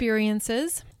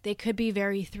experiences. They could be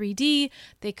very 3D.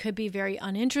 They could be very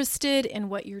uninterested in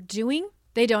what you're doing.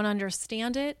 They don't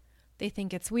understand it. They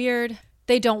think it's weird.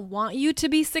 They don't want you to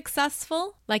be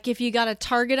successful. Like if you got a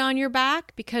target on your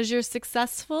back because you're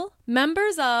successful.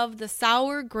 Members of the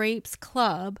Sour Grapes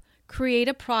Club create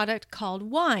a product called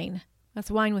wine.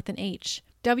 That's wine with an H.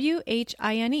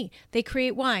 WHINE. They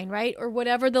create wine, right? Or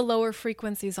whatever the lower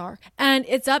frequencies are. And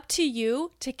it's up to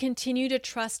you to continue to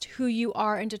trust who you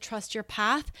are and to trust your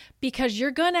path, because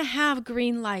you're going to have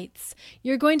green lights.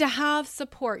 You're going to have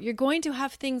support. You're going to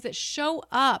have things that show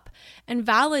up and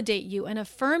validate you and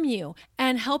affirm you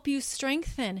and help you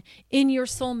strengthen in your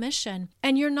soul mission.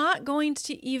 And you're not going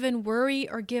to even worry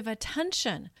or give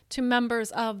attention to members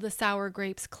of the Sour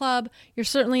Grapes Club. You're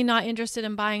certainly not interested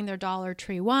in buying their Dollar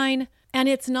Tree wine. And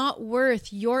it's not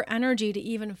worth your energy to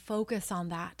even focus on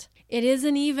that. It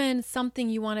isn't even something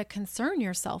you want to concern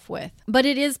yourself with, but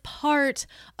it is part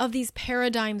of these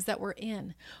paradigms that we're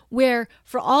in, where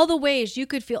for all the ways you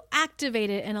could feel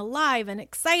activated and alive and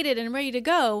excited and ready to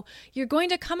go, you're going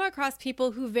to come across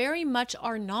people who very much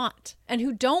are not, and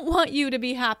who don't want you to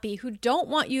be happy, who don't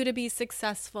want you to be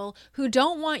successful, who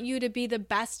don't want you to be the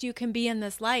best you can be in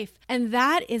this life. And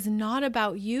that is not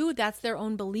about you. That's their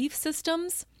own belief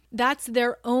systems. That's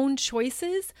their own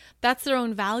choices. That's their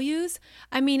own values.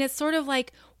 I mean, it's sort of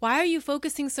like, why are you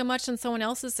focusing so much on someone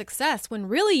else's success when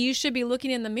really you should be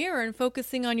looking in the mirror and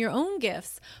focusing on your own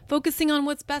gifts, focusing on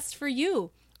what's best for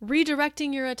you,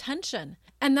 redirecting your attention.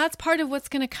 And that's part of what's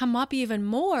going to come up even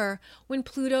more when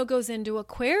Pluto goes into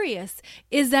Aquarius,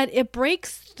 is that it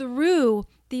breaks through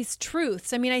these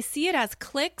truths. I mean, I see it as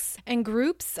cliques and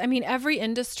groups. I mean, every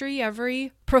industry,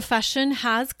 every profession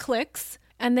has cliques.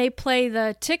 And they play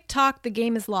the TikTok, the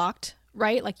game is locked,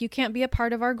 right? Like you can't be a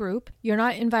part of our group. You're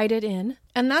not invited in.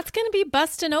 And that's going to be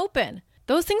busting open.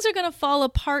 Those things are going to fall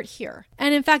apart here.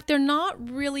 And in fact, they're not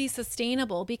really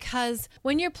sustainable, because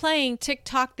when you're playing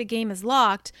TikTok, the game is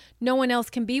locked, no one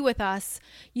else can be with us,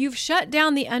 you've shut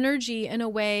down the energy in a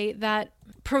way that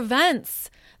prevents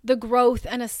the growth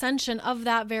and ascension of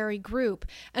that very group.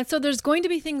 And so there's going to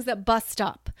be things that bust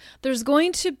up. There's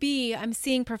going to be, I'm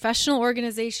seeing professional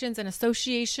organizations and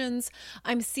associations.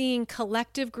 I'm seeing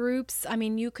collective groups. I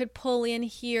mean, you could pull in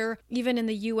here, even in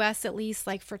the US at least,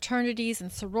 like fraternities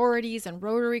and sororities and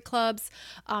Rotary clubs,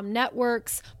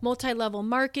 networks, multi-level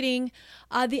marketing.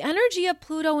 The energy of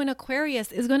Pluto in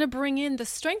Aquarius is going to bring in the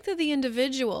strength of the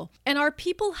individual. And are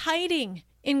people hiding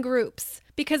in groups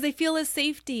because they feel a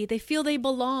safety, they feel they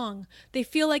belong, they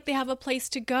feel like they have a place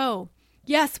to go?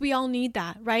 Yes, we all need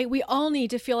that, right? We all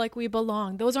need to feel like we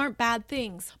belong. Those aren't bad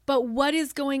things. But what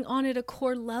is going on at a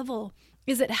core level?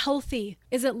 Is it healthy?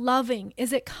 Is it loving?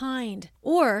 Is it kind?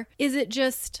 Or is it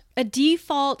just a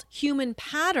default human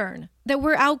pattern that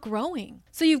we're outgrowing?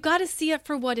 So you've got to see it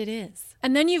for what it is.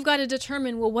 And then you've got to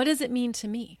determine, well, what does it mean to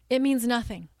me? It means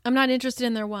nothing. I'm not interested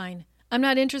in their wine. I'm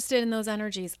not interested in those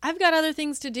energies. I've got other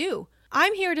things to do.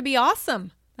 I'm here to be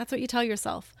awesome. That's what you tell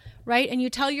yourself, right? And you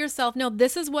tell yourself, no,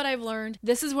 this is what I've learned.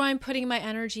 This is where I'm putting my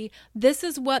energy. This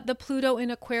is what the Pluto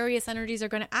in Aquarius energies are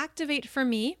going to activate for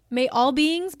me. May all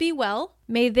beings be well.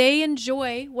 May they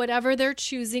enjoy whatever they're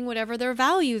choosing, whatever their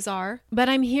values are. But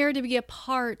I'm here to be a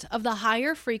part of the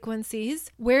higher frequencies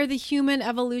where the human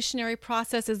evolutionary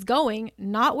process is going,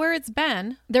 not where it's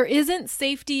been. There isn't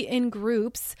safety in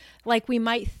groups like we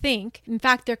might think. In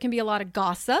fact, there can be a lot of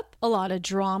gossip, a lot of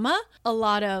drama, a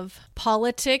lot of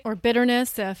politics or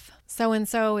bitterness if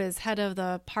so-and-so is head of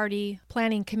the party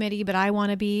planning committee, but I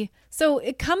want to be. So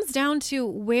it comes down to,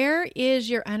 where is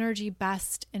your energy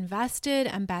best invested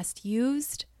and best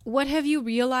used? What have you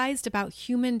realized about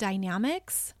human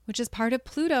dynamics, which is part of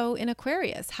Pluto in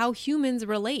Aquarius, how humans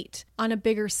relate on a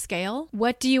bigger scale?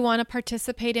 What do you want to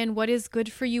participate in? What is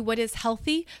good for you? What is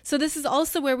healthy? So this is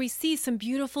also where we see some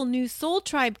beautiful new soul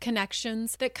tribe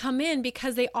connections that come in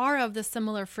because they are of the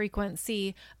similar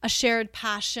frequency, a shared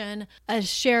passion, a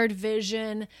shared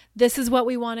vision. This is what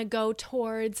we want to go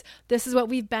towards. This is what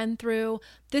we've been through.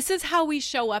 This is how we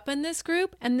show up in this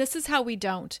group, and this is how we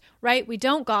don't, right? We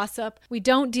don't gossip. We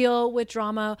don't deal with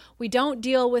drama. We don't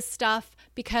deal with stuff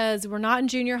because we're not in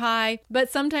junior high. But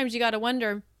sometimes you got to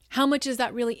wonder, how much is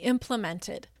that really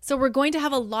implemented? So we're going to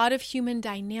have a lot of human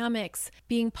dynamics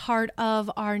being part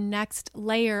of our next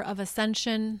layer of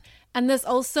ascension. And this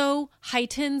also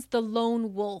heightens the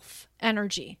lone wolf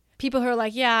energy, people who are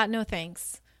like, yeah, no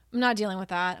thanks. I'm not dealing with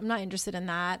that. I'm not interested in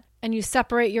that. And you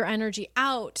separate your energy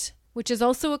out, which is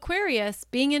also Aquarius,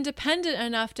 being independent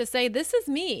enough to say, this is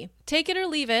me. Take it or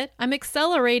leave it. I'm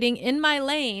accelerating in my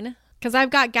lane because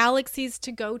I've got galaxies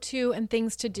to go to and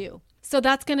things to do. So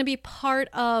that's going to be part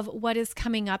of what is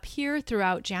coming up here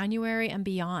throughout January and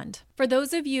beyond. For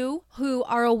those of you who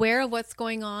are aware of what's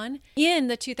going on in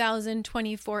the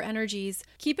 2024 energies,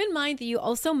 keep in mind that you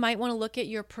also might want to look at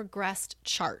your progressed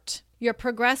chart. Your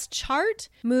progressed chart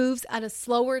moves at a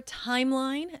slower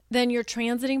timeline than your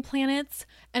transiting planets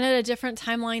and at a different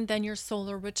timeline than your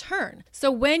solar return.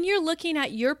 So when you're looking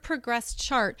at your progressed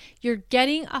chart, you're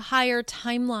getting a higher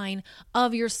timeline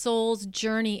of your soul's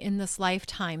journey in this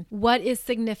lifetime. What is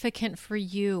significant for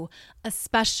you,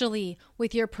 especially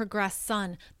with your progressed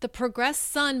sun? The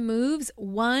progressed sun moves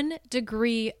 1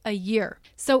 degree a year.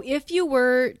 So if you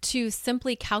were to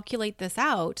simply calculate this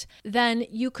out, then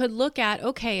you could look at,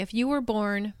 okay, if you were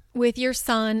born with your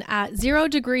sun at 0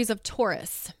 degrees of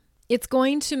Taurus, it's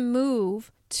going to move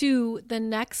to the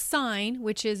next sign,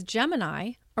 which is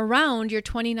Gemini, around your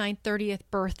 29th, 30th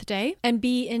birthday and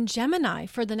be in Gemini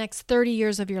for the next 30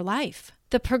 years of your life.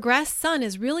 The progressed sun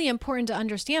is really important to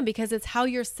understand because it's how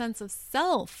your sense of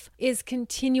self is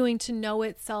continuing to know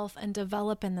itself and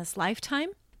develop in this lifetime.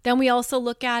 Then we also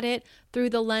look at it through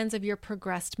the lens of your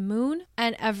progressed moon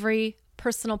and every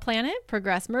personal planet,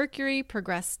 progressed Mercury,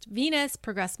 progressed Venus,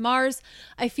 progressed Mars.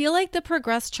 I feel like the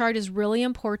progressed chart is really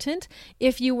important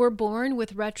if you were born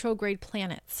with retrograde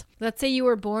planets. Let's say you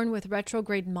were born with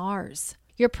retrograde Mars.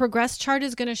 Your progressed chart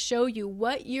is going to show you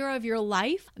what year of your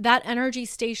life that energy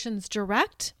stations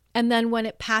direct, and then when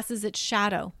it passes its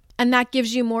shadow. And that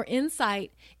gives you more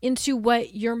insight into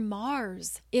what your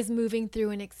Mars is moving through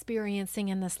and experiencing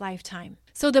in this lifetime.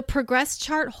 So the progressed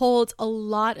chart holds a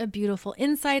lot of beautiful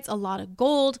insights, a lot of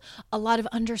gold, a lot of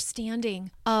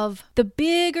understanding of the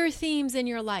bigger themes in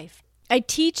your life. I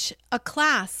teach a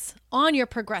class on your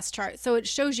progress chart, so it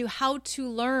shows you how to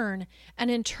learn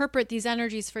and interpret these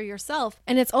energies for yourself.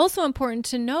 And it's also important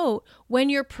to note when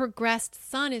your progressed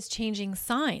sun is changing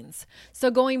signs. So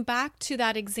going back to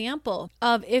that example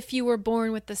of if you were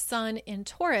born with the sun in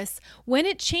Taurus, when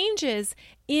it changes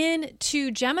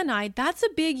into Gemini, that's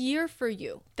a big year for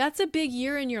you. That's a big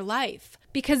year in your life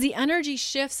because the energy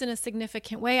shifts in a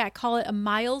significant way. I call it a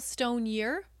milestone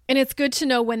year. And it's good to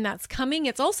know when that's coming.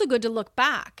 It's also good to look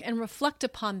back and reflect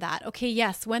upon that. Okay,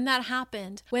 yes, when that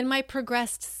happened, when my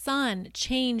progressed sun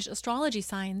changed astrology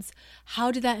signs,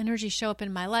 how did that energy show up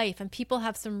in my life? And people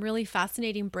have some really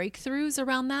fascinating breakthroughs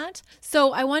around that.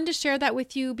 So I wanted to share that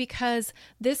with you because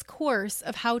this course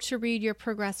of how to read your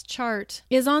progressed chart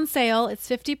is on sale. It's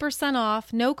 50%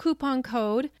 off, no coupon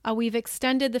code. We've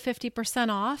extended the 50%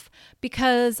 off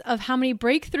because of how many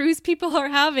breakthroughs people are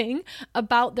having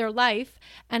about their life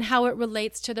and how it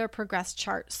relates to their progressed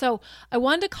chart. So I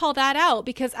wanted to call that out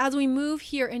because as we move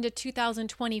here into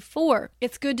 2024,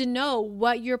 it's good to know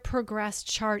what your progressed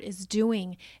chart is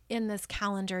doing in this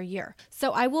calendar year.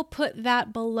 So I will put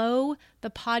that below the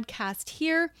podcast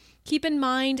here. Keep in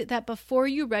mind that before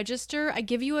you register, I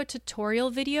give you a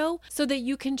tutorial video so that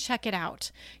you can check it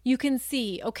out. You can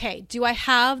see, okay, do I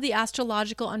have the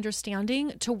astrological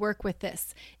understanding to work with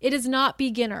this? It is not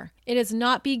beginner. It is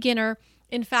not beginner.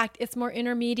 In fact, it's more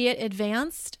intermediate,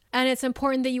 advanced, and it's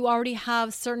important that you already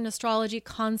have certain astrology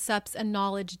concepts and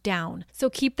knowledge down. So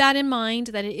keep that in mind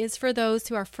that it is for those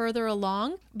who are further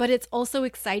along, but it's also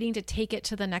exciting to take it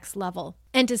to the next level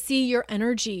and to see your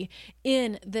energy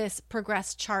in this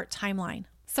progressed chart timeline.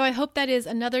 So I hope that is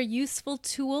another useful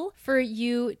tool for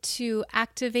you to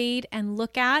activate and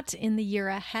look at in the year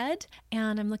ahead.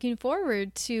 And I'm looking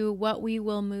forward to what we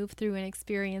will move through and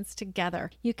experience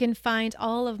together. You can find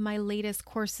all of my latest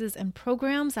courses and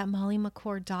programs at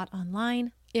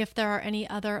mollymccord.online if there are any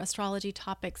other astrology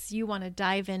topics you want to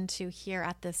dive into here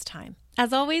at this time.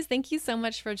 As always, thank you so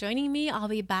much for joining me. I'll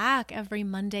be back every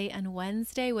Monday and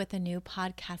Wednesday with a new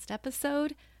podcast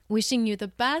episode. Wishing you the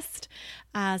best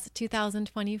as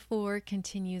 2024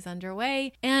 continues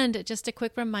underway. And just a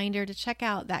quick reminder to check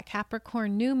out that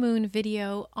Capricorn new moon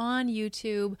video on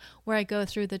YouTube where I go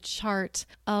through the chart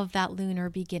of that lunar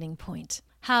beginning point.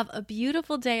 Have a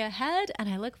beautiful day ahead, and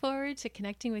I look forward to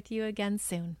connecting with you again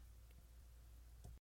soon.